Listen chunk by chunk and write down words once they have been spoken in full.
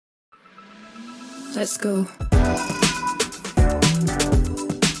Let's go.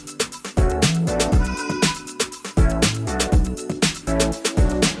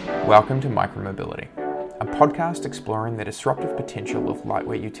 Welcome to Micromobility, a podcast exploring the disruptive potential of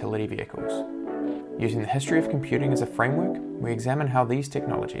lightweight utility vehicles. Using the history of computing as a framework, we examine how these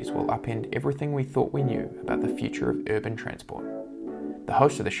technologies will upend everything we thought we knew about the future of urban transport. The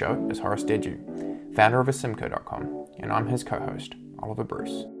host of the show is Horace Dediu, founder of Asimco.com, and I'm his co-host, Oliver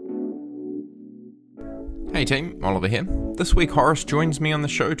Bruce. Hey team, Oliver here. This week Horace joins me on the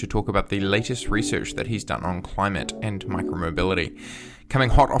show to talk about the latest research that he's done on climate and micromobility. Coming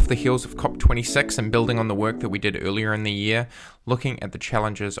hot off the heels of COP26 and building on the work that we did earlier in the year, looking at the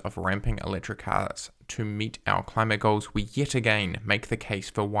challenges of ramping electric cars to meet our climate goals, we yet again make the case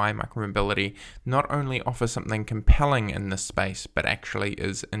for why micromobility not only offers something compelling in this space, but actually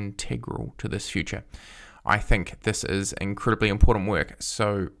is integral to this future. I think this is incredibly important work,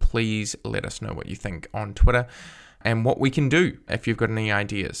 so please let us know what you think on Twitter and what we can do if you've got any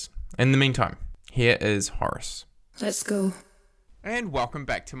ideas. In the meantime, here is Horace. Let's go. And welcome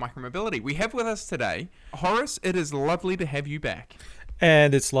back to Micromobility. We have with us today, Horace, it is lovely to have you back.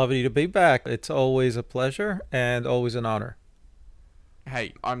 And it's lovely to be back. It's always a pleasure and always an honor.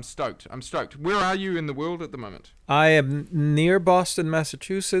 Hey, I'm stoked. Where are you in the world at the moment? I am near Boston,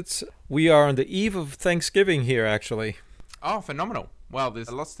 Massachusetts. We are on the eve of Thanksgiving here, actually. Oh, phenomenal. Well,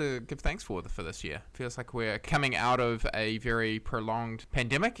 there's lots to give thanks for this year. Feels like we're coming out of a very prolonged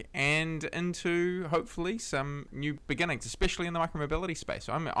pandemic and into, hopefully, some new beginnings, especially in the micromobility space.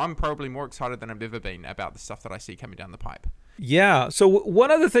 So I'm probably more excited than I've ever been about the stuff that I see coming down the pipe. Yeah. So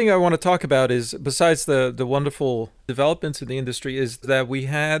one other thing I want to talk about is, besides the wonderful developments in the industry, is that we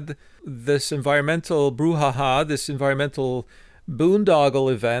had this environmental brouhaha, this environmental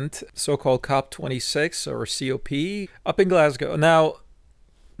boondoggle event, so-called COP26 or COP, up in Glasgow. Now,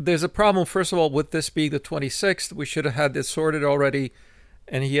 there's a problem, first of all, with this being the 26th. We should have had this sorted already,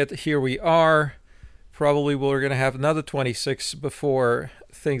 and yet here we are. Probably we're going to have another 26 before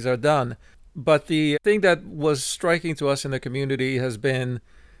things are done. But the thing that was striking to us in the community has been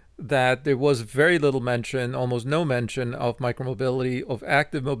that there was very little mention, almost no mention of micromobility, of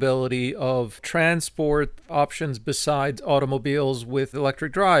active mobility, of transport options besides automobiles with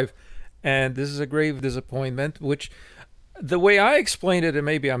electric drive. And this is a grave disappointment, which the way I explained it, and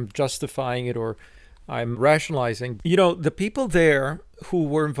maybe I'm justifying it or I'm rationalizing, the people there who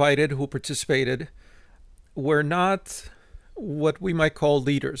were invited, who participated, were not what we might call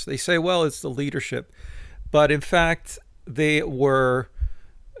leaders. They say, well, it's the leadership. But in fact, they were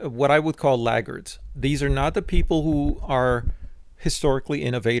what I would call laggards. These are not the people who are historically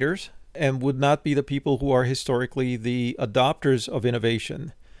innovators and would not be the people who are historically the adopters of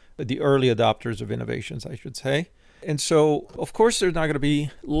innovation, the early adopters of innovations, I should say. And so, of course, they're not going to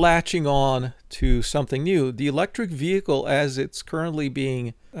be latching on to something new. The electric vehicle, as it's currently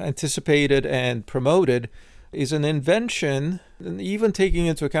being anticipated and promoted, is an invention, and even taking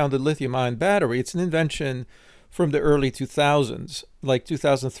into account the lithium-ion battery, it's an invention from the early 2000s, like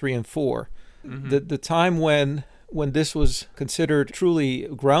 2003 and 4. Mm-hmm. The time when this was considered truly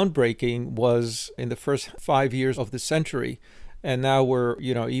groundbreaking was in the first 5 years of the century. And now we're,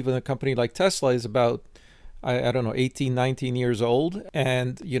 even a company like Tesla is about, I don't know, 18, 19 years old.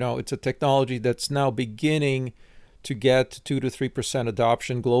 And, it's a technology that's now beginning to get 2 to 3%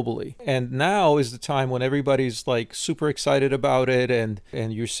 adoption globally. And now is the time when everybody's like super excited about it, and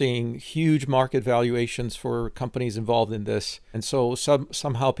you're seeing huge market valuations for companies involved in this. And so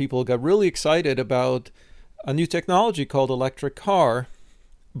somehow people got really excited about a new technology called electric car,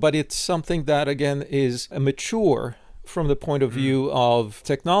 but it's something that, again, is mature from the point of view of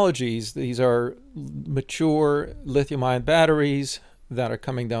technologies. These are mature lithium-ion batteries that are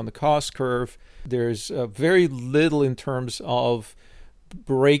coming down the cost curve. There's very little in terms of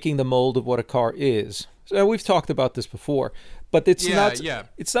breaking the mold of what a car is. So we've talked about this before, but it's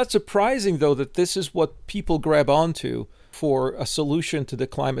not surprising, though, that this is what people grab onto for a solution to the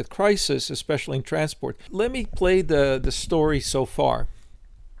climate crisis, especially in transport. Let me play the story so far.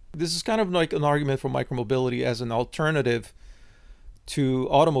 This is kind of like an argument for micromobility as an alternative to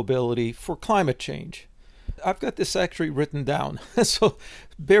automobility for climate change. I've got this actually written down, so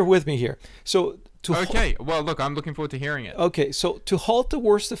bear with me here. Well, look, I'm looking forward to hearing it. Okay, so to halt the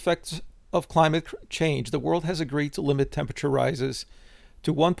worst effects of climate change, the world has agreed to limit temperature rises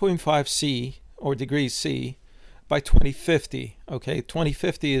to 1.5 C or degrees C by 2050. Okay,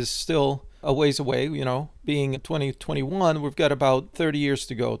 2050 is still a ways away, being 2021, we've got about 30 years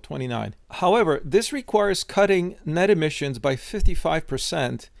to go, 29. However, this requires cutting net emissions by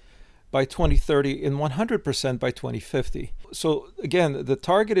 55% by 2030 and 100% by 2050. So again, the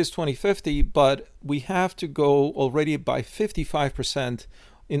target is 2050, but we have to go already by 55%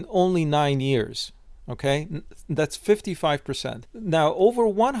 in only 9 years. Okay, that's 55%. Now, over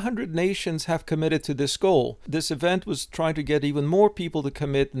 100 nations have committed to this goal. This event was trying to get even more people to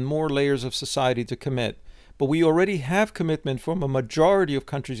commit and more layers of society to commit. But we already have commitment from a majority of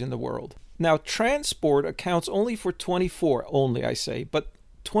countries in the world. Now, transport accounts only for 24%, only I say, but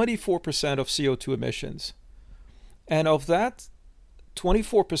 24% of CO2 emissions. And of that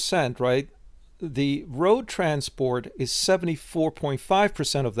 24%, right, the road transport is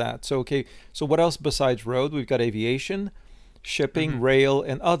 74.5% of that. So, okay, so what else besides road? We've got aviation, shipping, rail,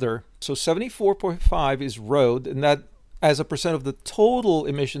 and other. So 74.5 is road, and that as a percent of the total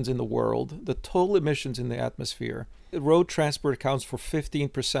emissions in the world, the total emissions in the atmosphere, road transport accounts for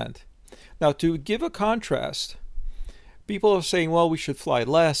 15%. Now, to give a contrast, people are saying, well, we should fly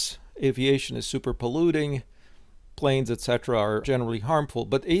less. Aviation is super polluting. Planes, etc., are generally harmful,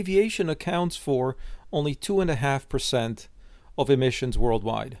 but aviation accounts for only 2.5% of emissions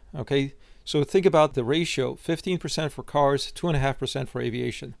worldwide. Okay, so think about the ratio: 15% for cars, 2.5% for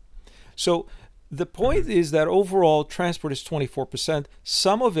aviation. So the point is that overall transport is 24%.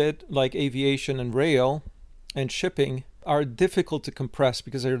 Some of it, like aviation and rail and shipping, are difficult to compress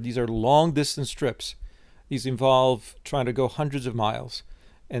because these are long distance trips. These involve trying to go hundreds of miles.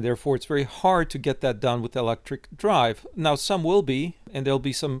 And therefore, it's very hard to get that done with electric drive. Now, some will be, and there'll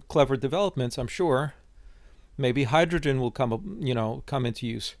be some clever developments, I'm sure. Maybe hydrogen will come into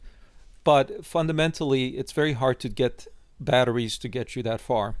use. But fundamentally, it's very hard to get batteries to get you that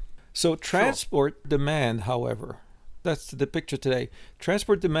far. So transport demand, however, that's the picture today.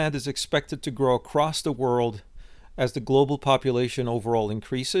 Transport demand is expected to grow across the world as the global population overall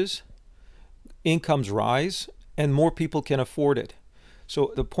increases, incomes rise, and more people can afford it.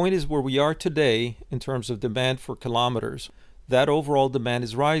 So the point is where we are today in terms of demand for kilometers, that overall demand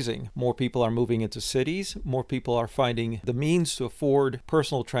is rising. More people are moving into cities. More people are finding the means to afford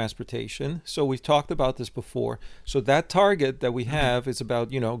personal transportation. So we've talked about this before. So that target that we have is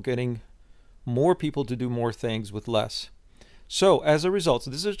about, getting more people to do more things with less. So as a result,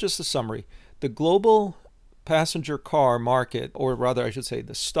 so this is just a summary, the global passenger car market, or rather I should say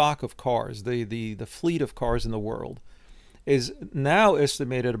the stock of cars, the fleet of cars in the world, is now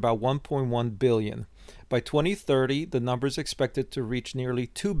estimated about 1.1 billion. By 2030, the number is expected to reach nearly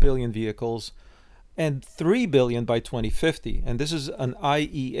 2 billion vehicles and 3 billion by 2050. And this is an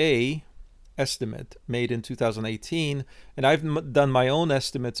IEA estimate made in 2018. And I've done my own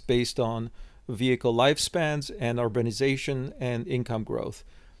estimates based on vehicle lifespans and urbanization and income growth.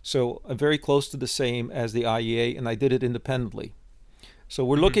 So I'm very close to the same as the IEA, and I did it independently. So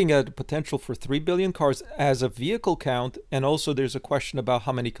we're looking at potential for 3 billion cars as a vehicle count, and also there's a question about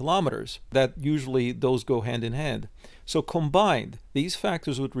how many kilometers. That usually those go hand in hand. So combined, these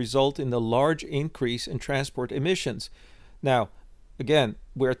factors would result in a large increase in transport emissions. Now, again,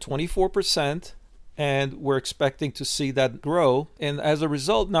 we're at 24%, and we're expecting to see that grow. And as a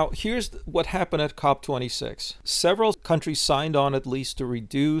result, now here's what happened at COP26. Several countries signed on at least to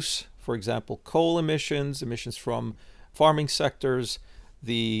reduce, for example, coal emissions, emissions from farming sectors,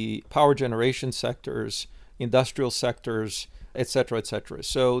 the power generation sectors, industrial sectors, etc., etc.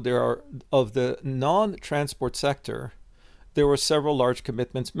 So there are, of the non-transport sector, there were several large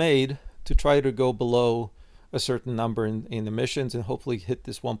commitments made to try to go below a certain number in emissions and hopefully hit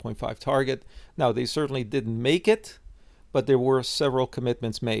this 1.5 target. Now, they certainly didn't make it, but there were several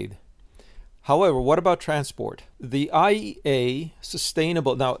commitments made. However, what about transport? The IEA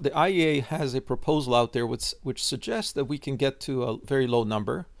sustainable, now the IEA has a proposal out there which suggests that we can get to a very low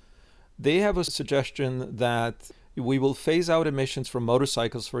number. They have a suggestion that we will phase out emissions from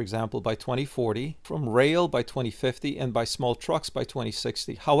motorcycles, for example, by 2040, from rail by 2050, and by small trucks by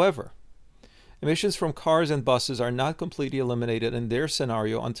 2060. However, emissions from cars and buses are not completely eliminated in their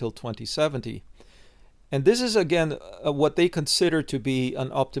scenario until 2070. And this is, again, what they consider to be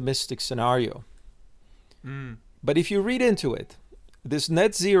an optimistic scenario. But if you read into it, this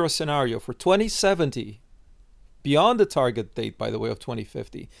net zero scenario for 2070, beyond the target date, by the way, of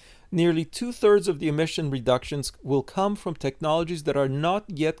 2050, nearly 2/3 of the emission reductions will come from technologies that are not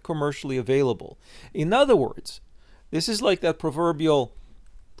yet commercially available. In other words, this is like that proverbial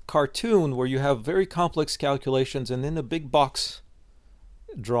cartoon where you have very complex calculations and then a big box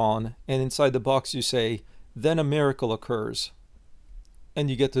drawn, and inside the box you say, then a miracle occurs, and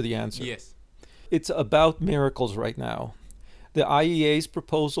you get to the answer. Yes. It's about miracles right now. The IEA's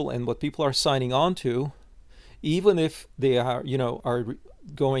proposal and what people are signing on to, even if they are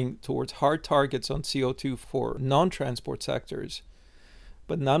going towards hard targets on CO2 for non-transport sectors,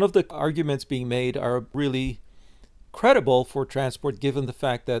 but none of the arguments being made are really credible for transport given the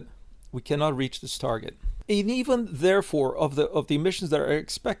fact that we cannot reach this target. And even therefore, of the emissions that are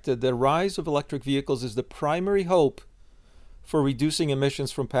expected, the rise of electric vehicles is the primary hope for reducing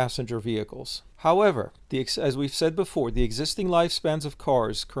emissions from passenger vehicles. However, as we've said before, the existing lifespans of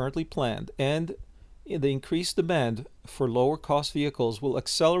cars currently planned and the increased demand for lower cost vehicles will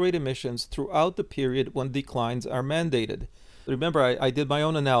accelerate emissions throughout the period when declines are mandated. Remember, I did my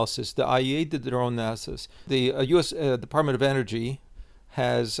own analysis. The IEA did their own analysis. The U.S. Department of Energy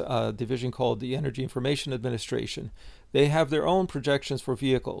has a division called the Energy Information Administration. They have their own projections for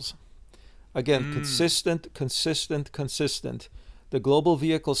vehicles. Again, consistent. The global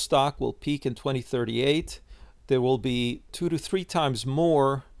vehicle stock will peak in 2038. There will be 2 to 3 times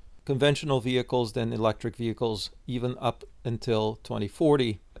more conventional vehicles than electric vehicles, even up until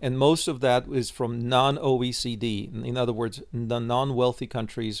 2040. And most of that is from non-OECD. In other words, the non-wealthy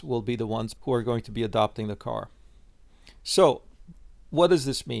countries will be the ones who are going to be adopting the car. So, what does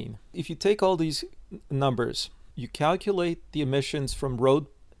this mean? If you take all these numbers, you calculate the emissions from road,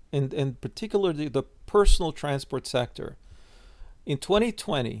 and particularly the personal transport sector. In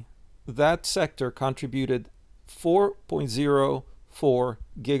 2020, that sector contributed 4.04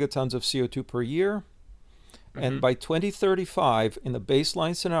 gigatons of CO2 per year. And by 2035, in the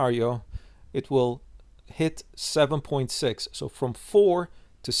baseline scenario, it will hit 7.6. So from 4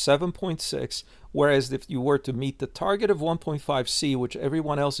 to 7.6, whereas if you were to meet the target of 1.5C, which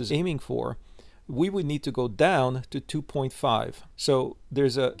everyone else is aiming for, we would need to go down to 2.5. So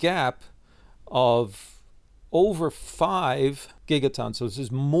there's a gap of over 5 gigatons. So this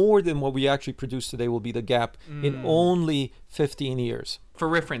is more than what we actually produce today will be the gap in only 15 years. For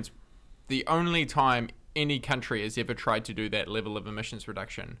reference, the only time any country has ever tried to do that level of emissions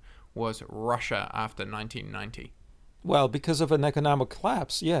reduction was Russia after 1990. Well, because of an economic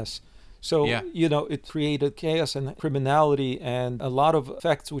collapse, yes. So, it created chaos and criminality and a lot of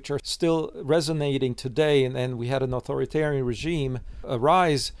effects which are still resonating today. And then we had an authoritarian regime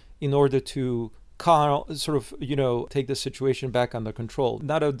arise in order to take the situation back under control.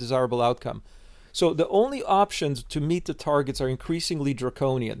 Not a desirable outcome. So the only options to meet the targets are increasingly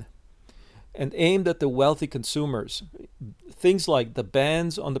draconian and aimed at the wealthy consumers. Things like the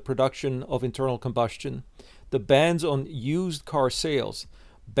bans on the production of internal combustion, the bans on used car sales,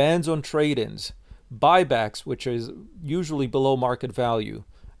 bans on trade-ins, buybacks, which is usually below market value,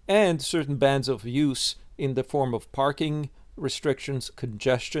 and certain bans of use in the form of parking restrictions,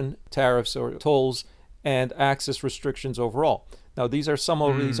 congestion, tariffs or tolls, and access restrictions overall. Now, these are some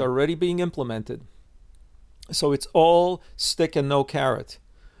of these already being implemented. So it's all stick and no carrot.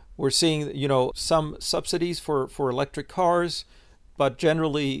 We're seeing, some subsidies for electric cars, but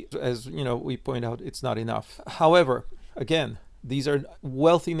generally, as we point out, it's not enough. However, again, these are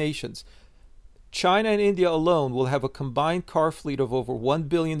wealthy nations. China and India alone will have a combined car fleet of over 1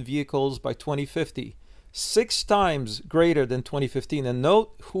 billion vehicles by 2050, 6 times greater than 2015. And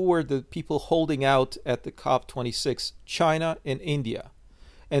note who were the people holding out at the COP26, China and India.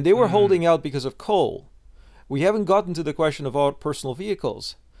 And they were holding out because of coal. We haven't gotten to the question of all personal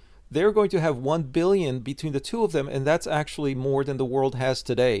vehicles. They're going to have 1 billion between the two of them, and that's actually more than the world has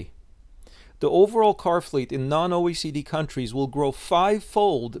today. The overall car fleet in non-OECD countries will grow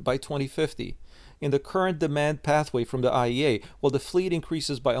 5-fold by 2050 in the current demand pathway from the IEA, while the fleet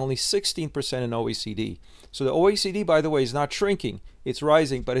increases by only 16% in OECD. So the OECD, by the way, is not shrinking. It's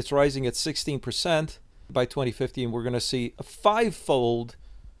rising, but it's rising at 16% by 2050, and we're going to see a 5-fold,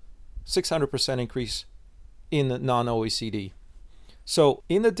 600% increase in non-OECD. So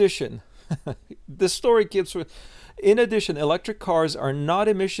in addition, this story gives... In addition, electric cars are not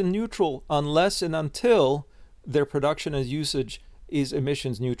emission neutral unless and until their production and usage is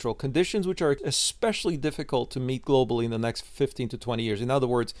emissions neutral, conditions which are especially difficult to meet globally in the next 15 to 20 years. In other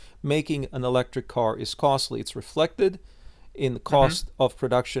words, making an electric car is costly. It's reflected in the cost of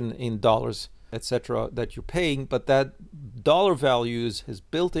production in dollars, etc., that you're paying, but that dollar values has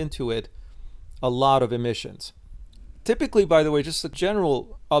built into it a lot of emissions. Typically, by the way, just a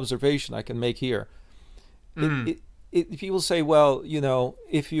general observation I can make here, people say, well,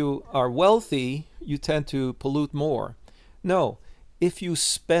 if you are wealthy, you tend to pollute more. No, if you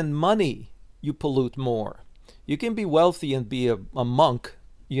spend money, you pollute more. You can be wealthy and be a monk,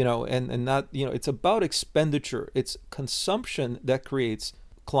 and not, it's about expenditure. It's consumption that creates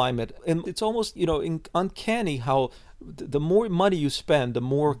climate. And it's almost, uncanny how the more money you spend, the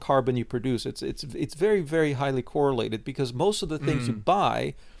more carbon you produce. It's very, very highly correlated because most of the things you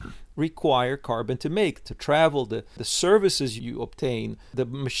buy require carbon to make, to travel, the services you obtain, the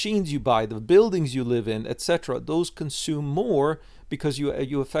machines you buy, the buildings you live in, etc. Those consume more because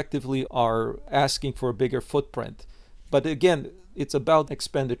you effectively are asking for a bigger footprint. But again, it's about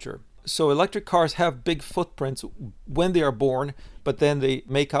expenditure. So electric cars have big footprints when they are born, but then they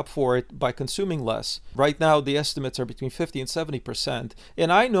make up for it by consuming less. Right now, the estimates are between 50 and 70%.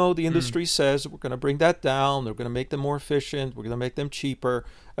 And I know the industry says we're going to bring that down. They're going to make them more efficient. We're going to make them cheaper.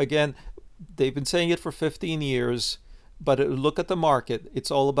 Again, they've been saying it for 15 years, but look at the market. It's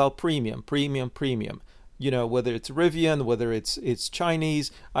all about premium, premium, premium. Whether it's Rivian, whether it's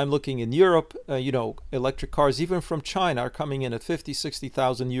Chinese. I'm looking in Europe, electric cars, even from China, are coming in at 50,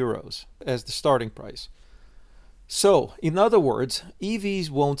 60,000 euros as the starting price. So, in other words,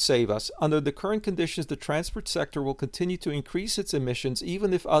 EVs won't save us. Under the current conditions, the transport sector will continue to increase its emissions,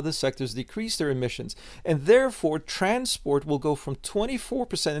 even if other sectors decrease their emissions. And therefore, transport will go from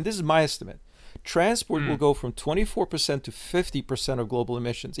 24%, and this is my estimate, transport will go from 24% to 50% of global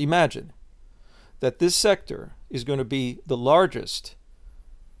emissions. Imagine that this sector is going to be the largest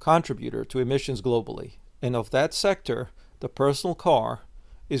contributor to emissions globally. And of that sector, the personal car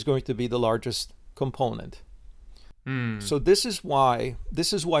is going to be the largest component. So this is why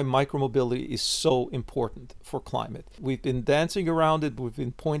micromobility is so important for climate. We've been dancing around it. We've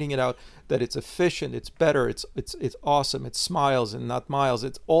been pointing it out that it's efficient, it's better, it's awesome, it's smiles and not miles.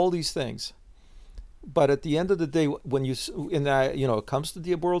 It's all these things. But at the end of the day, when it comes to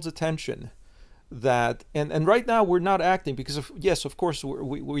the world's attention, that and right now we're not acting because of course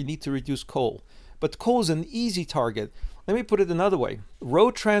we need to reduce coal, but coal is an easy target. Let me put it another way.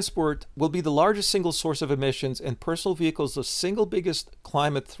 Road transport will be the largest single source of emissions, and personal vehicles the single biggest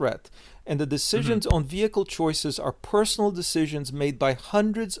climate threat. And the decisions on vehicle choices are personal decisions made by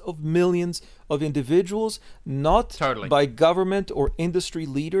hundreds of millions of individuals, not by government or industry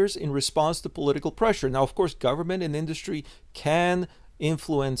leaders in response to political pressure. Now, of course, government and industry can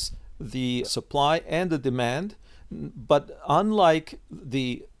influence the supply and the demand, but unlike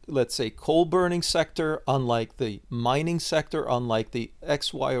the, let's say, coal burning sector, unlike the mining sector, unlike the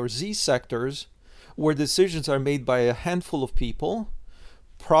X, Y, or Z sectors, where decisions are made by a handful of people,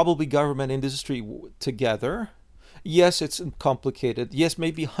 probably government industry together. Yes, it's complicated. Yes,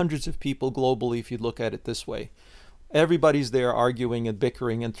 maybe hundreds of people globally if you look at it this way. Everybody's there arguing and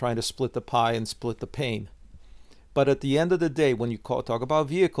bickering and trying to split the pie and split the pain. But at the end of the day, when you talk about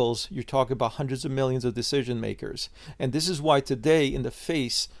vehicles, you're talking about hundreds of millions of decision makers. And this is why today, in the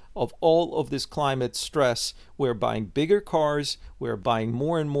face of all of this climate stress, we're buying bigger cars, we're buying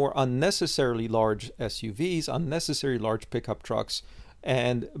more and more unnecessarily large SUVs, unnecessarily large pickup trucks,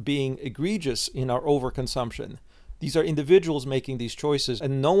 and being egregious in our overconsumption. These are individuals making these choices,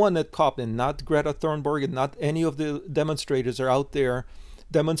 and no one at COP, and not Greta Thunberg, and not any of the demonstrators are out there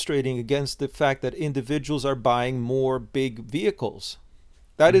demonstrating against the fact that individuals are buying more big vehicles.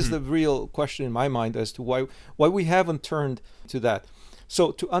 That is the real question in my mind as to why we haven't turned to that.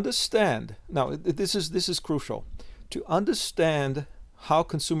 So to understand, now this is crucial, to understand how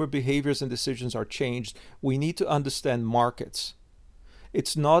consumer behaviors and decisions are changed, we need to understand markets.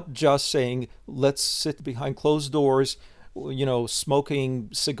 It's not just saying, let's sit behind closed doors, smoking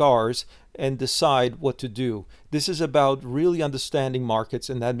cigars and decide what to do. This is about really understanding markets,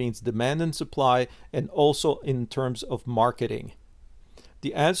 and that means demand and supply, and also in terms of marketing.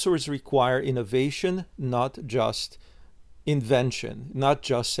 The answers require innovation, not just invention, not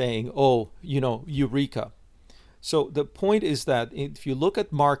just saying, eureka. So the point is that if you look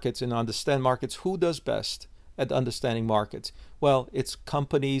at markets and understand markets, who does best at understanding markets? Well, it's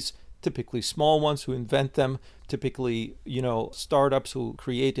companies, typically small ones who invent them, typically, startups who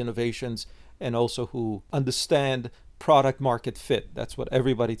create innovations, and also who understand product market fit. That's what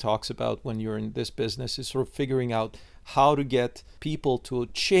everybody talks about when you're in this business, is sort of figuring out how to get people to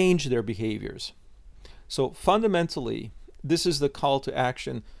change their behaviors. So fundamentally, this is the call to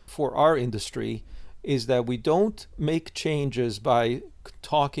action for our industry, is that we don't make changes by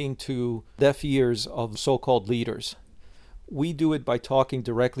talking to deaf ears of so-called leaders. We do it by talking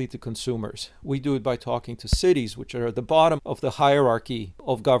directly to consumers. We do it by talking to cities, which are at the bottom of the hierarchy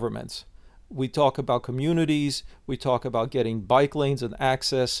of governments. We talk about communities. We talk about getting bike lanes and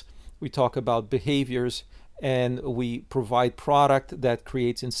access. We talk about behaviors, and we provide product that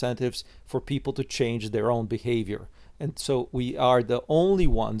creates incentives for people to change their own behavior. And so we are the only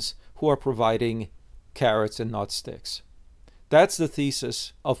ones who are providing carrots and not sticks. That's the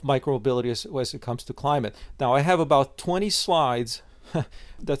thesis of micromobility as it comes to climate. Now, I have about 20 slides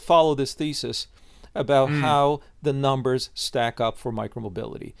that follow this thesis about how the numbers stack up for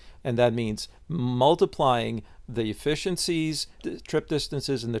micromobility. And that means multiplying the efficiencies, the trip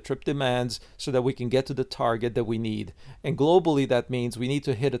distances, and the trip demands so that we can get to the target that we need. And globally, that means we need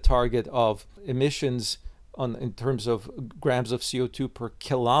to hit a target of emissions in terms of grams of CO2 per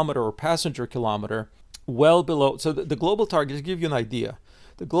kilometer or passenger kilometer, well below. So the global target, to give you an idea,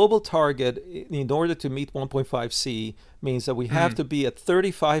 the global target in order to meet 1.5C means that we have to be at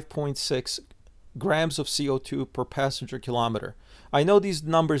 35.6 grams of CO2 per passenger kilometer. I know these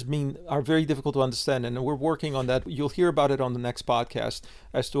numbers are very difficult to understand, and we're working on that. You'll hear about it on the next podcast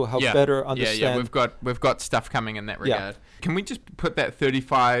as to how better understand. Yeah. We've got stuff coming in that regard. Yeah. Can we just put that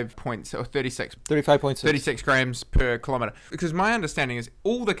 36 grams per kilometer? Because my understanding is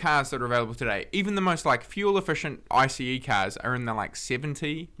all the cars that are available today, even the most like fuel efficient ICE cars, are in the like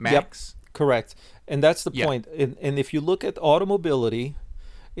 70 max. Yep, correct. And that's the point. And if you look at automobility,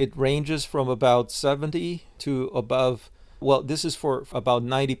 it ranges from about 70 to above. Well, this is for about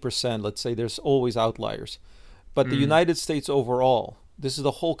 90%. Let's say there's always outliers. But the United States overall, this is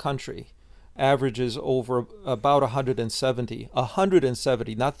the whole country, averages over about 170,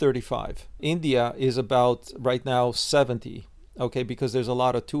 not 35. India is about right now 70, okay, because there's a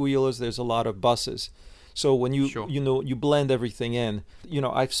lot of two-wheelers, there's a lot of buses. So when you blend everything in,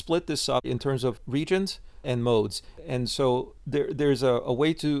 I've split this up in terms of regions and modes. And so there's a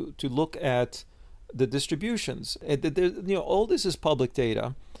way to look at the distributions. All this is public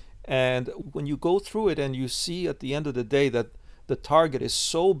data. And when you go through it and you see at the end of the day that the target is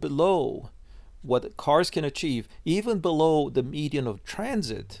so below what cars can achieve, even below the median of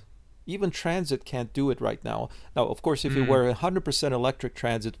transit. Even transit can't do it right now. Now, of course, if it were 100% electric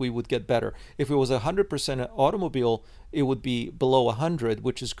transit, we would get better. If it was 100% automobile, it would be below 100,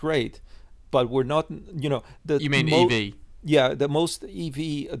 which is great. But we're not, You mean EV? Yeah, the best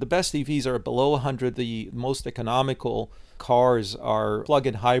EVs are below 100. The most economical cars are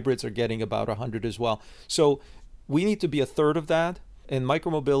plug-in hybrids are getting about 100 as well. So we need to be a third of that. And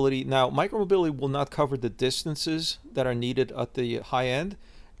micromobility will not cover the distances that are needed at the high end,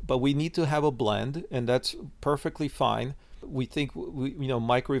 but we need to have a blend, and that's perfectly fine. We think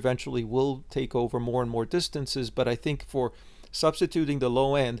micro eventually will take over more and more distances, but I think for substituting the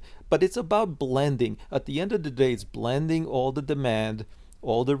low end, but it's about blending. At the end of the day, it's blending all the demand,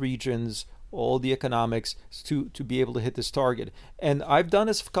 all the regions, all the economics to be able to hit this target. And I've done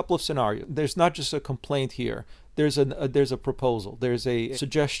a couple of scenarios. There's not just a complaint here. There's a proposal. There's a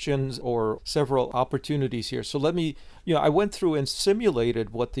suggestions or several opportunities here. So let me, I went through and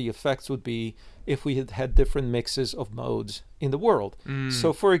simulated what the effects would be if we had different mixes of modes in the world.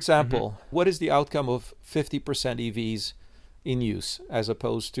 So for example, what is the outcome of 50% EVs in use as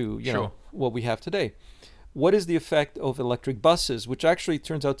opposed to, what we have today? What is the effect of electric buses, which actually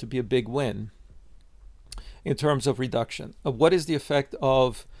turns out to be a big win in terms of reduction? What is the effect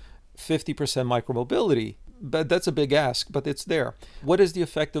of 50% micromobility? But that's a big ask, but it's there. What is the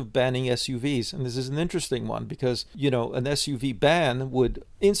effect of banning SUVs? And this is an interesting one because, an SUV ban would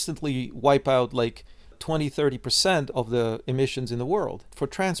instantly wipe out like 20-30% of the emissions in the world for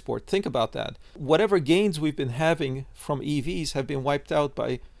transport. Think about that. Whatever gains we've been having from EVs have been wiped out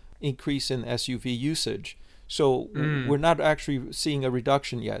by increase in SUV usage. So we're not actually seeing a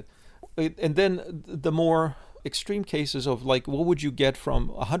reduction yet. And then the more extreme cases of like, what would you get from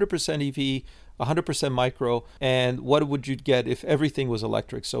 100% EV, 100% micro, and what would you get if everything was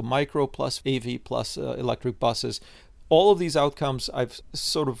electric? So micro plus AV plus electric buses. All of these outcomes I've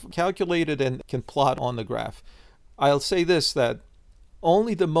sort of calculated and can plot on the graph. I'll say this, that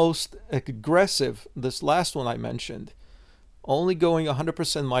only the most aggressive, this last one I mentioned, only going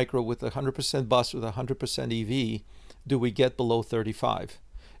 100% micro with 100% bus with 100% EV do we get below 35.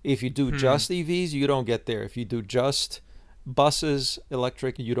 If you do just EVs, you don't get there. If you do just buses,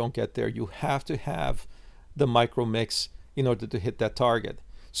 electric, you don't get there. You have to have the micro mix in order to hit that target.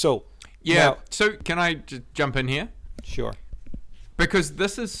 So so can I just jump in here? Sure. Because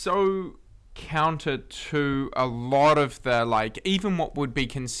this is so counter to a lot of the even what would be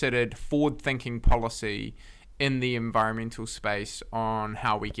considered forward-thinking policy in the environmental space on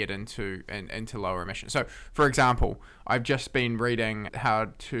how we get into lower emissions. So, for example, I've just been reading How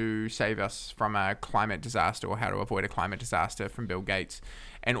to Save Us from a Climate Disaster, or How to Avoid a Climate Disaster, from Bill Gates,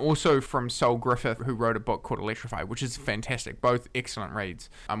 and also from Sol Griffith, who wrote a book called Electrify, which is fantastic. Both excellent reads.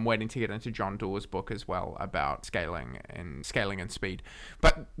 I'm waiting to get into John Doerr's book as well about scaling and speed.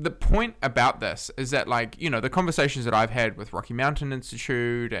 But the point about this is that, the conversations that I've had with Rocky Mountain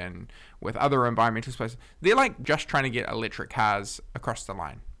Institute and with other environmental spaces, they're just trying to get electric cars across the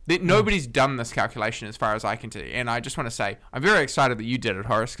line. Nobody's done this calculation as far as I can tell you. And I just want to say, I'm very excited that you did it,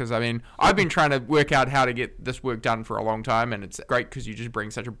 Horace, because, I've been trying to work out how to get this work done for a long time, and it's great because you just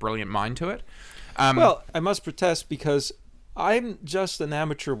bring such a brilliant mind to it. Well, I must protest because I'm just an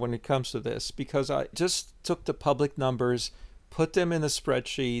amateur when it comes to this, because I just took the public numbers, put them in a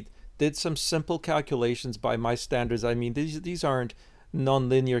spreadsheet, did some simple calculations by my standards. These aren't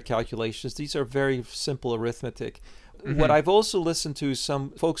nonlinear calculations. These are very simple arithmetic. What I've also listened to is some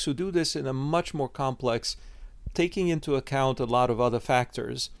folks who do this in a much more complex, taking into account a lot of other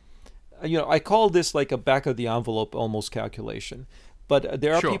factors. I call this like a back of the envelope almost calculation. But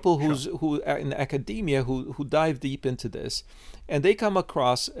there are people who in academia who dive deep into this, and they come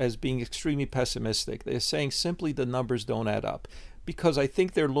across as being extremely pessimistic. They're saying simply the numbers don't add up, because I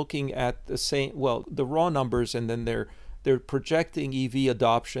think they're looking at the raw numbers, and then they're projecting EV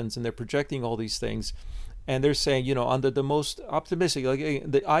adoptions, and they're projecting all these things. And they're saying, under the most optimistic, like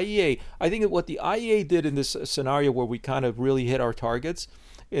the IEA, I think what the IEA did in this scenario where we kind of really hit our targets,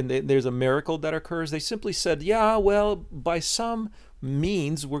 and there's a miracle that occurs, they simply said, yeah, well, by some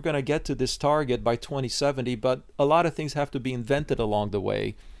means, we're going to get to this target by 2070, but a lot of things have to be invented along the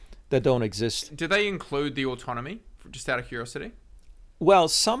way that don't exist. Do they include the autonomy, just out of curiosity? Well,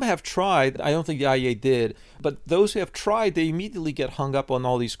 some have tried. I don't think the IEA did. But those who have tried, they immediately get hung up on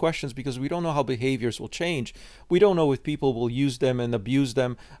all these questions because we don't know how behaviors will change. We don't know if people will use them and abuse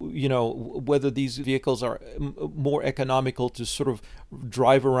them, whether these vehicles are more economical to sort of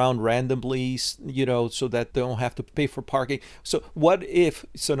drive around randomly, so that they don't have to pay for parking. So what if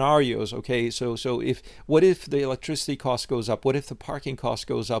scenarios, okay, what if the electricity cost goes up? What if the parking cost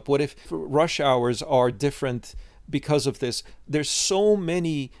goes up? What if rush hours are different because of this? There's so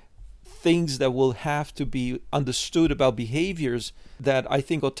many things that will have to be understood about behaviors that I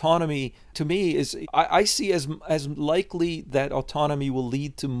think autonomy, to me, is I see as likely that autonomy will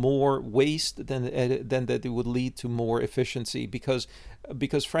lead to more waste than that it would lead to more efficiency, because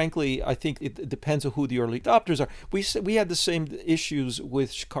frankly, I think it depends on who the early adopters are. We had the same issues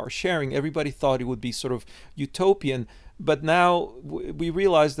with car sharing. Everybody thought it would be sort of utopian. But now we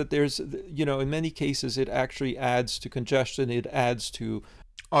realize that there's, in many cases, it actually adds to congestion. It adds to...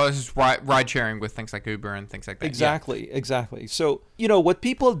 Oh, this is ride sharing with things like Uber and things like that. Exactly. So, what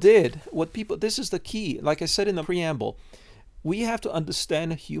people did, this is the key. Like I said in the preamble, we have to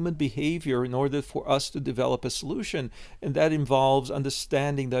understand human behavior in order for us to develop a solution. And that involves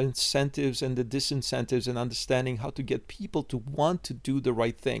understanding the incentives and the disincentives and understanding how to get people to want to do the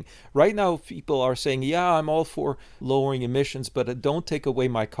right thing. Right now, people are saying, yeah, I'm all for lowering emissions, but don't take away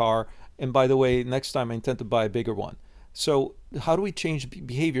my car. And by the way, next time I intend to buy a bigger one. So how do we change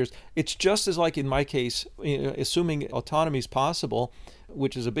behaviors? It's just as like in my case, assuming autonomy is possible,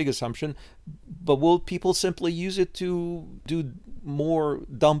 which is a big assumption, but will people simply use it to do more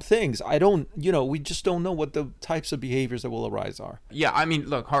dumb things? We just don't know what the types of behaviors that will arise are. Yeah, I mean,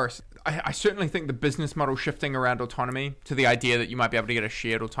 look, Horace, I certainly think the business model shifting around autonomy to the idea that you might be able to get a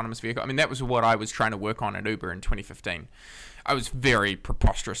shared autonomous vehicle. I mean, that was what I was trying to work on at Uber in 2015. I was very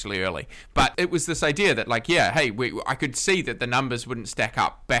preposterously early. But it was this idea that, I could see that the numbers wouldn't stack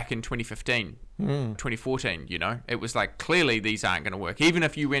up back in 2015, 2014, It was like, clearly these aren't going to work. Even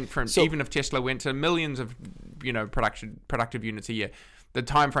if even if Tesla went to millions of, productive units a year, the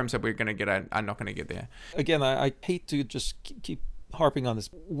timeframes that we're going to get are not going to get there. Again, I hate to just keep harping on this.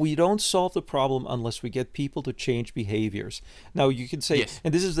 We don't solve the problem unless we get people to change behaviors. Now, you can say, yes.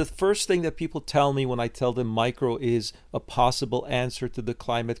 And this is the first thing that people tell me when I tell them micro is a possible answer to the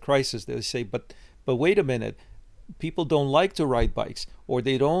climate crisis. They say, but wait a minute. People don't like to ride bikes, or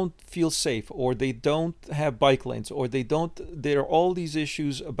they don't feel safe, or they don't have bike lanes, or there are all these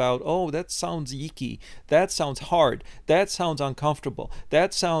issues about, that sounds icky, that sounds hard, that sounds uncomfortable,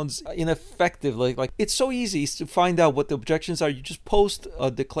 that sounds ineffective. Like it's so easy to find out what the objections are. You just post a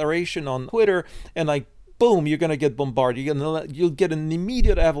declaration on Twitter and boom, you're going to get bombarded. You'll get an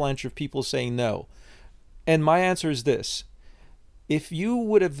immediate avalanche of people saying no. And my answer is this. If you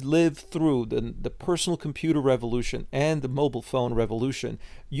would have lived through the personal computer revolution and the mobile phone revolution,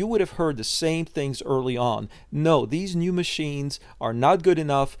 you would have heard the same things early on. No, these new machines are not good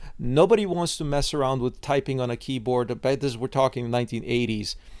enough. Nobody wants to mess around with typing on a keyboard. We're talking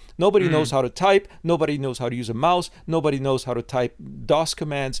 1980s. Nobody knows how to type. Nobody knows how to use a mouse. Nobody knows how to type DOS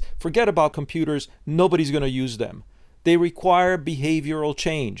commands. Forget about computers. Nobody's going to use them. They require behavioral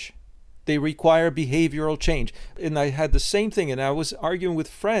change. And I had the same thing, and I was arguing with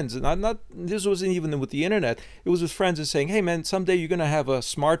friends, and this wasn't even with the internet. It was with friends and saying, hey man, someday you're going to have a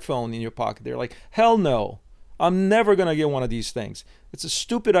smartphone in your pocket. They're like, hell no, I'm never going to get one of these things. It's a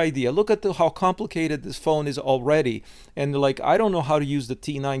stupid idea. Look at how complicated this phone is already. And they're like, I don't know how to use the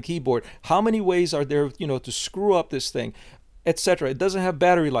T9 keyboard. How many ways are there, to screw up this thing? Etc. It doesn't have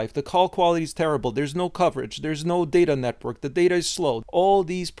battery life. The call quality is terrible. There's no coverage. There's no data network. The data is slow. All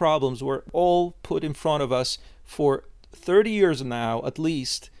these problems were all put in front of us for 30 years now, at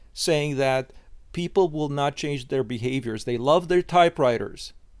least, saying that people will not change their behaviors. They love their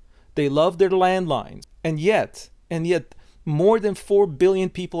typewriters. They love their landlines. And yet, More than 4 billion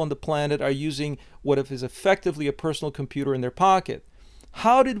people on the planet are using what is effectively a personal computer in their pocket.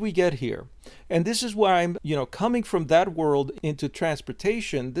 How did we get here? And this is why I'm, coming from that world into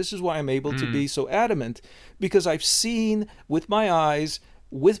transportation, this is why I'm able to be so adamant, because I've seen with my eyes,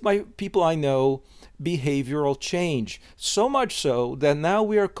 with my people I know, behavioral change. So much so that now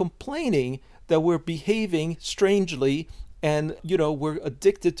we are complaining that we're behaving strangely and, we're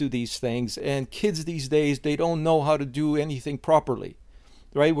addicted to these things. And kids these days, they don't know how to do anything properly,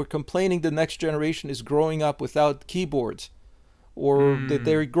 right? We're complaining the next generation is growing up without keyboards, or that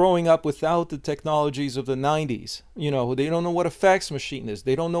they're growing up without the technologies of the 90s. They don't know what a fax machine is.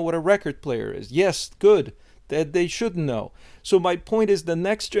 They don't know what a record player is. Yes, good. That they shouldn't know. So my point is, the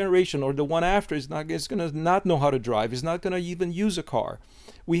next generation or the one after is going to not know how to drive. Is not going to even use a car.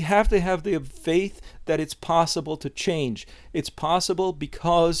 We have to have the faith that it's possible to change. It's possible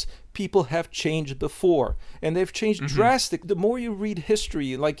because people have changed before, and they've changed drastic. The more you read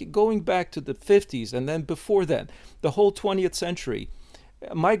history, like going back to the 50s and then before that, the whole 20th century.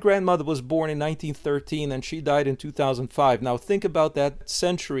 My grandmother was born in 1913 and she died in 2005. Now think about that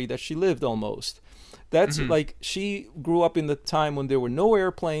century that she lived almost. That's like, she grew up in the time when there were no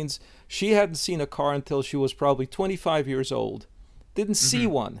airplanes. She hadn't seen a car until she was probably 25 years old. Didn't see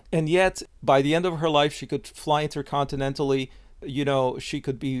one. And yet, by the end of her life, she could fly intercontinentally. She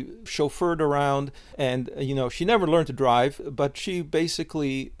could be chauffeured around. And, she never learned to drive, but she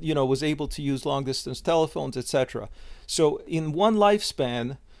basically, was able to use long-distance telephones, etc. So in one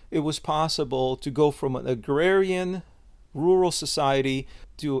lifespan, it was possible to go from an agrarian, rural society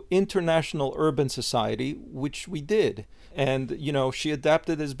to international urban society, which we did. And, she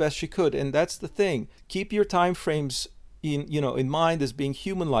adapted as best she could. And that's the thing. Keep your time frames in mind as being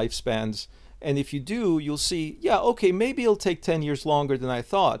human lifespans. And if you do, you'll see, maybe it'll take 10 years longer than I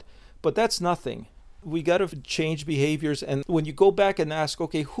thought, but that's nothing. We got to change behaviors. And when you go back and ask,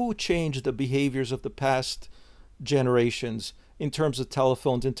 okay, who changed the behaviors of the past generations in terms of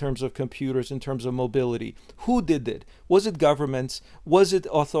telephones, in terms of computers, in terms of mobility? Who did it? Was it governments? Was it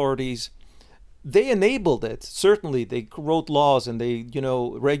authorities? They enabled it. Certainly, they wrote laws and they,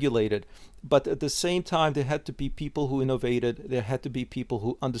 regulated. But at the same time, there had to be people who innovated. There had to be people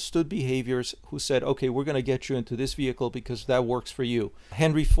who understood behaviors, who said, okay, we're going to get you into this vehicle because that works for you.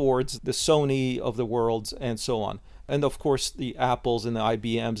 Henry Ford's, the Sony of the world, and so on. And of course, the Apples and the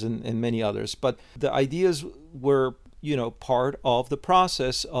IBMs and many others. But the ideas were, part of the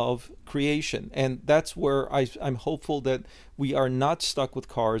process of creation. And that's where I'm hopeful that we are not stuck with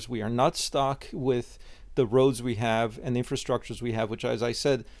cars. We are not stuck with the roads we have and infrastructures we have, which, as I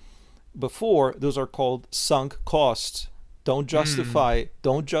said before, those are called sunk costs. Don't justify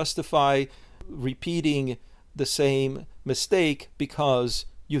repeating the same mistake because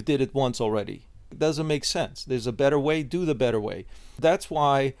you did it once already. It doesn't make sense. There's a better way. Do the better way. That's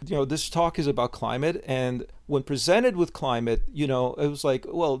why, this talk is about climate. And when presented with climate, it was like,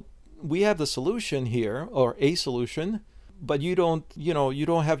 well, we have the solution here, or a solution, but you don't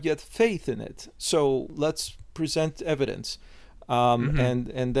have yet faith in it. So let's present evidence.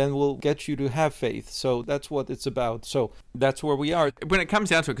 And then we'll get you to have faith. So that's what it's about. So that's where we are. When it comes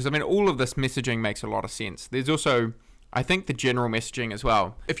down to it, because all of this messaging makes a lot of sense. There's also, I think, the general messaging as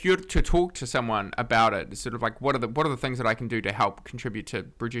well. If you're to talk to someone about it, it's sort of like, what are the things that I can do to help contribute to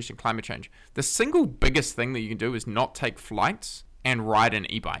reducing climate change? The single biggest thing that you can do is not take flights and ride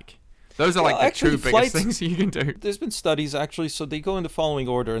an e-bike. Those are the two biggest things you can do. There's been studies, actually, so they go in the following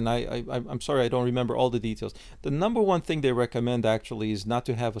order, and I'm sorry I don't remember all the details. The number one thing they recommend, actually, is not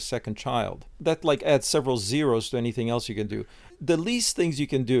to have a second child. That, adds several zeros to anything else you can do. The least things you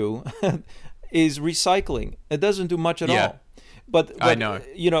can do is recycling. It doesn't do much at all. But I know.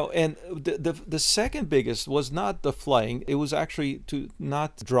 And the second biggest was not the flying. It was actually to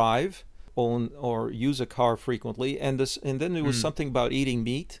not drive, own, or use a car frequently. And then there was something about eating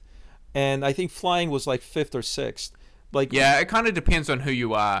meat. And I think flying was fifth or sixth. It kind of depends on who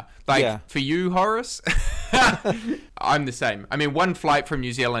you are. For you, Horace, I'm the same. One flight from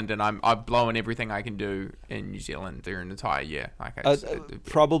New Zealand and I've blown everything I can do in New Zealand during an entire year.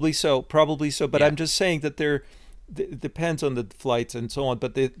 Probably so. But yeah. I'm just saying that it depends on the flights and so on.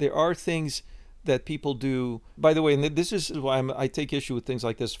 But there are things that people do. By the way, and this is why I take issue with things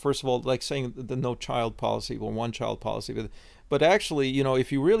like this. First of all, saying the no child policy or one child policy. But actually,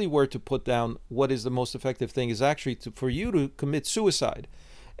 if you really were to put down what is the most effective thing, is actually for you to commit suicide.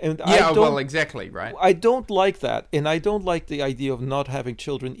 And exactly, right. I don't like that, and I don't like the idea of not having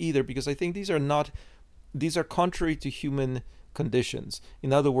children either, because I think these are contrary to human conditions.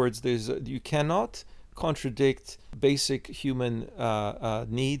 In other words, you cannot contradict basic human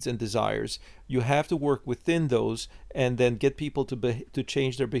needs and desires. You have to work within those and then get people to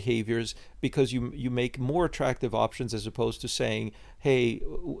change their behaviors, because you make more attractive options as opposed to saying, hey,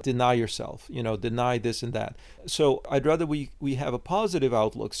 deny yourself, deny this and that. So I'd rather we have a positive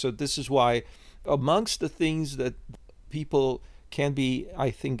outlook. So this is why amongst the things that people can be,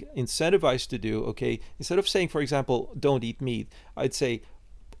 I think, incentivized to do, okay, instead of saying, for example, don't eat meat, I'd say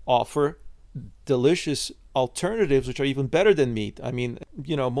offer delicious alternatives which are even better than meat. I mean,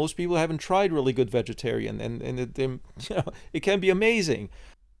 most people haven't tried really good vegetarian, and it can be amazing.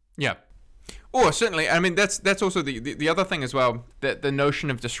 Yeah. Or certainly, I mean, that's also the other thing as well, that the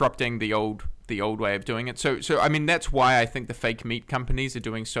notion of disrupting the old way of doing it. So I mean, that's why I think the fake meat companies are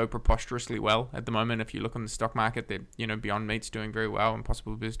doing so preposterously well at the moment. If you look on the stock market, they're, Beyond Meat's doing very well,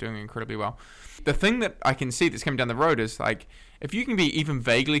 Impossible Burger's doing incredibly well. The thing that I can see that's coming down the road is, like, if you can be even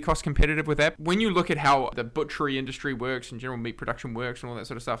vaguely cost competitive with that, when you look at how the butchery industry works and general meat production works and all that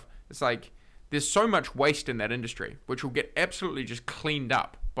sort of stuff, it's like there's so much waste in that industry, which will get absolutely just cleaned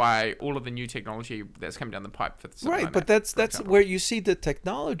up by all of the new technology that's coming down the pipe for the right. But that's where you see the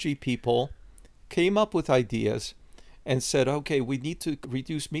technology people came up with ideas and said, okay, we need to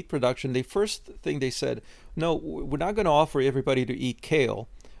reduce meat production. The first thing they said, no, we're not going to offer everybody to eat kale.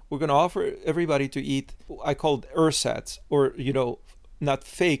 We're going to offer everybody to eat, I called ersatz, or, not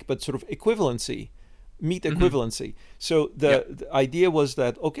fake, but sort of equivalency, meat equivalency. So the idea was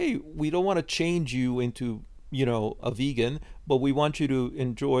that, okay, we don't want to change you into, a vegan, but we want you to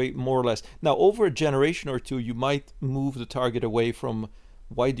enjoy more or less. Now, over a generation or two, you might move the target away from,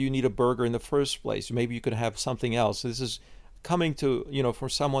 why do you need a burger in the first place? Maybe you could have something else. This is coming to, from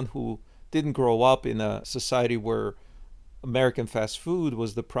someone who didn't grow up in a society where American fast food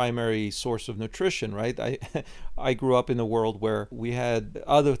was the primary source of nutrition, right? I grew up in a world where we had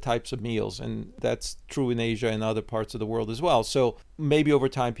other types of meals, and that's true in Asia and other parts of the world as well. So maybe over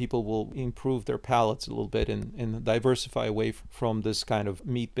time people will improve their palates a little bit and diversify away from this kind of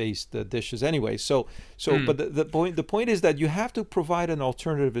meat-based dishes anyway. But the point is that you have to provide an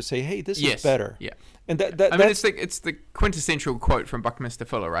alternative to say, hey, this is better. Yeah. And it's the quintessential quote from Buckminster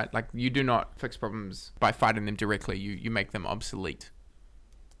Fuller, right? Like, you do not fix problems by fighting them directly. You make them obsolete.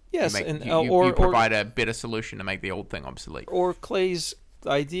 Yes, you provide a better solution to make the old thing obsolete. Or Clay's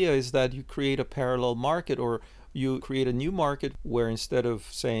idea is that you create a parallel market, or you create a new market where instead of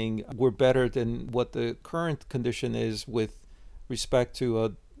saying we're better than what the current condition is with respect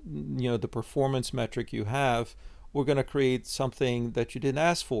to the performance metric you have, we're going to create something that you didn't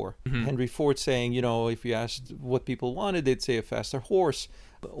ask for. Mm-hmm. Henry Ford saying, if you asked what people wanted, they'd say a faster horse.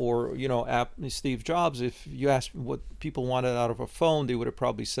 Or, Steve Jobs, if you asked what people wanted out of a phone, they would have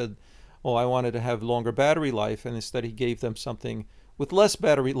probably said, oh, I wanted to have longer battery life. And instead he gave them something with less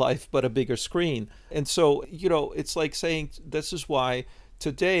battery life, but a bigger screen. And so, it's like saying, this is why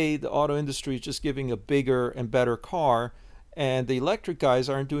today the auto industry is just giving a bigger and better car. And the electric guys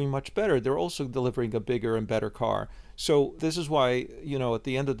aren't doing much better. They're also delivering a bigger and better car. So this is why, at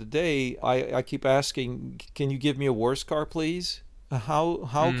the end of the day, I keep asking, can you give me a worse car, please?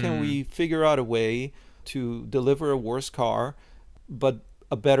 How can we figure out a way to deliver a worse car, but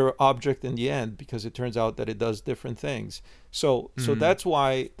a better object in the end? Because it turns out that it does different things. So that's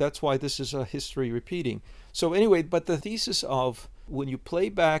why this is a history repeating. So anyway, but the thesis of when you play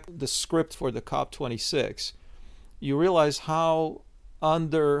back the script for the COP26, you realize how I'm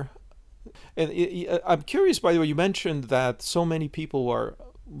curious, by the way, you mentioned that so many people who are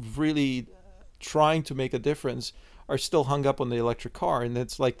really trying to make a difference are still hung up on the electric car. And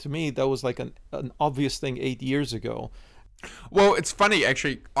it's like, to me, that was like an obvious thing 8 years ago. Well, it's funny,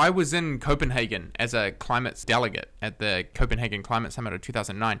 actually. I was in Copenhagen as a climate delegate at the Copenhagen Climate Summit of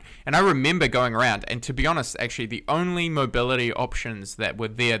 2009. And I remember going around, and to be honest, actually, the only mobility options that were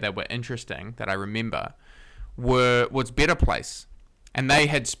there that were interesting that I remember was Better Place. And they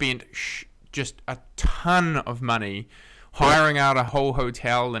had spent just a ton of money hiring out a whole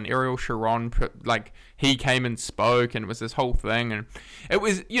hotel, and Ariel Sharon, like, he came and spoke, and it was this whole thing, and it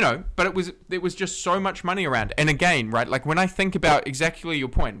was, but it was just so much money around. And again, right, like, when I think about exactly your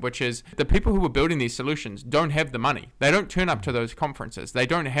point, which is the people who are building these solutions don't have the money. They don't turn up to those conferences. They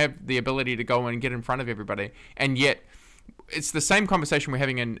don't have the ability to go and get in front of everybody. And yet it's the same conversation we're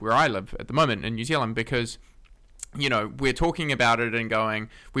having in where I live at the moment in New Zealand, because we're talking about it and going,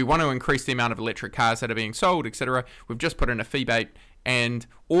 we want to increase the amount of electric cars that are being sold, etc. We've just put in a rebate, and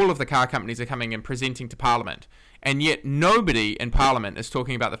all of the car companies are coming and presenting to Parliament. And yet nobody in Parliament is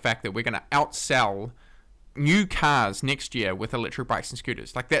talking about the fact that we're going to outsell new cars next year with electric bikes and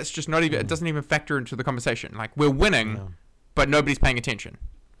scooters. Like, that's just not even, it doesn't even factor into the conversation. Like, we're winning, but nobody's paying attention.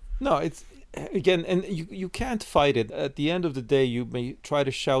 No, it's again, and you can't fight it. At the end of the day, you may try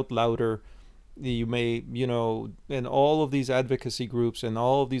to shout louder. You may, and all of these advocacy groups and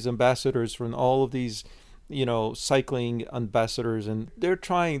all of these ambassadors from all of these, cycling ambassadors, and they're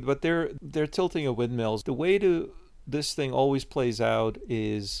trying, but they're tilting at windmills. The way to this thing always plays out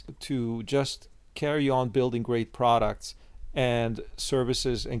is to just carry on building great products and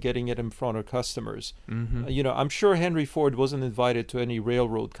services and getting it in front of customers. Mm-hmm. I'm sure Henry Ford wasn't invited to any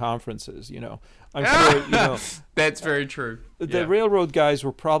railroad conferences. I'm sure, That's very true. The railroad guys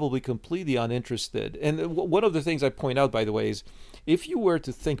were probably completely uninterested. And one of the things I point out, by the way, is if you were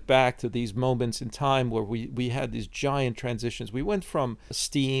to think back to these moments in time where we had these giant transitions, we went from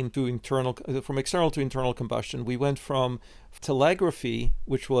steam to from external to internal combustion. We went from telegraphy,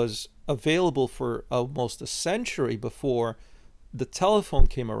 which was available for almost a century before the telephone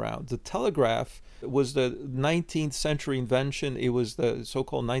came around. The telegraph was the 19th century invention. It was the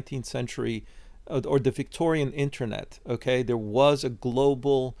so-called 19th century or the Victorian internet. Okay, there was a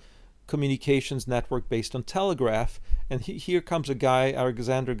global communications network based on telegraph, and here comes a guy,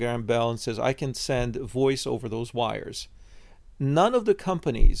 Alexander Graham Bell, and says, I can send voice over those wires. None of the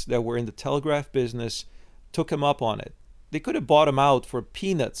companies that were in the telegraph business took him up on it. They could have bought him out for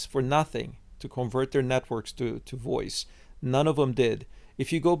peanuts, for nothing, to convert their networks to voice. None of them did.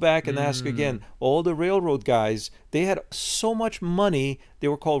 If you go back and ask again, all the railroad guys, they had so much money, they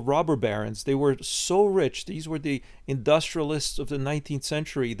were called robber barons. They were so rich. These were the industrialists of the 19th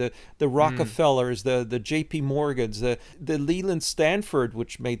century, the Rockefellers, the J.P. Morgans, the Leland Stanford,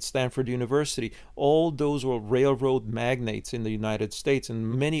 which made Stanford University. All those were railroad magnates in the United States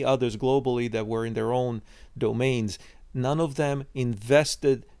and many others globally that were in their own domains. None of them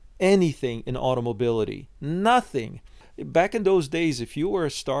invested anything in automobility. Nothing. Back in those days, if you were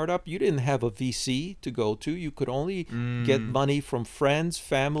a startup, you didn't have a VC to go to. You could only get money from friends,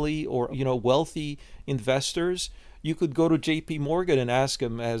 family, or wealthy investors. You could go to J.P. Morgan and ask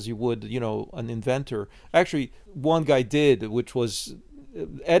him as you would, an inventor. Actually, one guy did, which was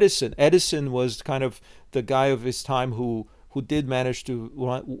Edison. Edison was kind of the guy of his time who did manage to,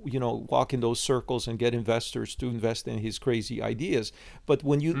 walk in those circles and get investors to invest in his crazy ideas. But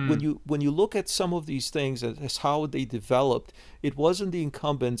when you look at some of these things as how they developed, it wasn't the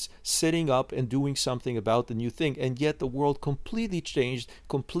incumbents sitting up and doing something about the new thing, and yet the world completely changed,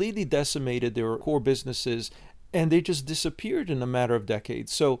 completely decimated their core businesses, and they just disappeared in a matter of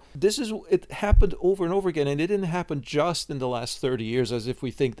decades. So it happened over and over again, and it didn't happen just in the last 30 years as if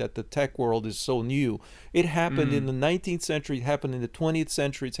we think that the tech world is so new. It happened in the 19th century, it happened in the 20th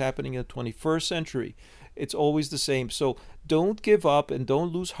century, it's happening in the 21st century. It's always the same. So don't give up and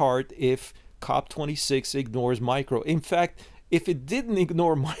don't lose heart if COP26 ignores micro. In fact, if it didn't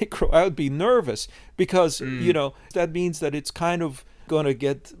ignore micro, I would be nervous because, that means that it's kind of going to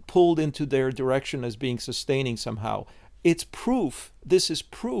get pulled into their direction as being sustaining somehow. It's proof. This is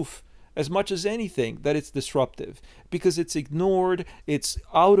proof as much as anything that it's disruptive because it's ignored. It's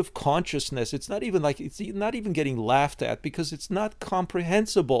out of consciousness. It's not even getting laughed at because it's not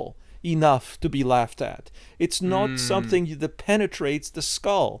comprehensible enough to be laughed at. It's not something that penetrates the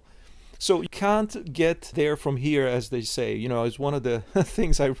skull. So you can't get there from here, as they say. It's one of the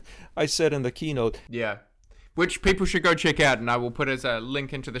things I said in the keynote. Yeah. Which people should go check out, and I will put as a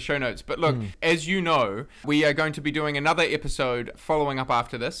link into the show notes. But look, as you know, we are going to be doing another episode following up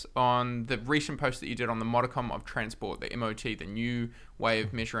after this on the recent post that you did on the modicum of transport, the MOT, the new way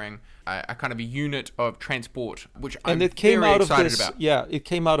of measuring a kind of a unit of transport, which I'm very excited about. Yeah, it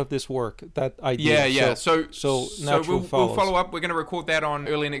came out of this work, that idea. Yeah. So we'll follow up. We're going to record that on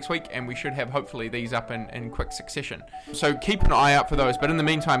early next week, and we should have hopefully these up in quick succession. So keep an eye out for those. But in the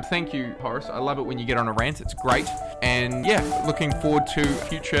meantime, thank you, Horace. I love it when you get on a rant. It's great. And yeah, looking forward to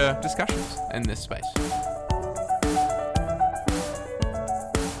future discussions in this space.